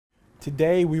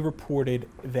Today we reported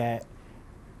that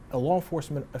a law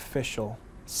enforcement official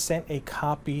sent a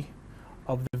copy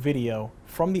of the video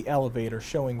from the elevator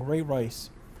showing Ray Rice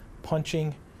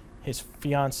punching his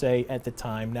fiancee at the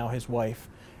time, now his wife,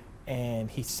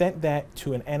 and he sent that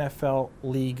to an NFL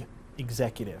league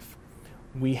executive.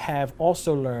 We have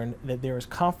also learned that there is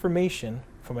confirmation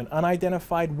from an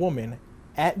unidentified woman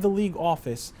at the league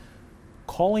office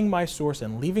calling my source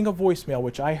and leaving a voicemail,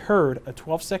 which I heard, a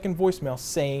 12-second voicemail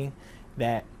saying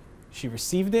that she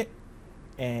received it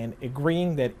and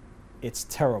agreeing that it's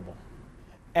terrible.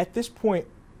 At this point,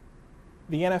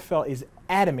 the NFL is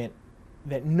adamant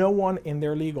that no one in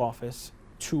their league office,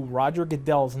 to Roger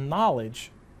Goodell's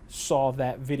knowledge, saw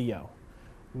that video.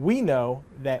 We know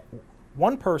that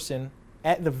one person,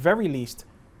 at the very least,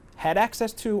 had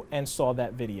access to and saw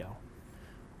that video.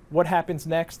 What happens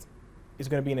next is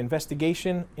going to be an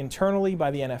investigation internally by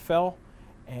the NFL,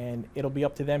 and it'll be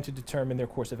up to them to determine their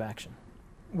course of action.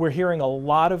 We're hearing a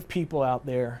lot of people out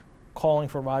there calling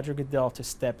for Roger Goodell to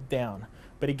step down.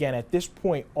 But again, at this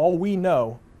point, all we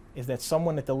know is that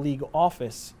someone at the league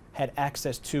office had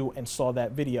access to and saw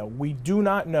that video. We do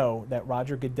not know that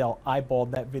Roger Goodell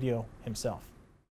eyeballed that video himself.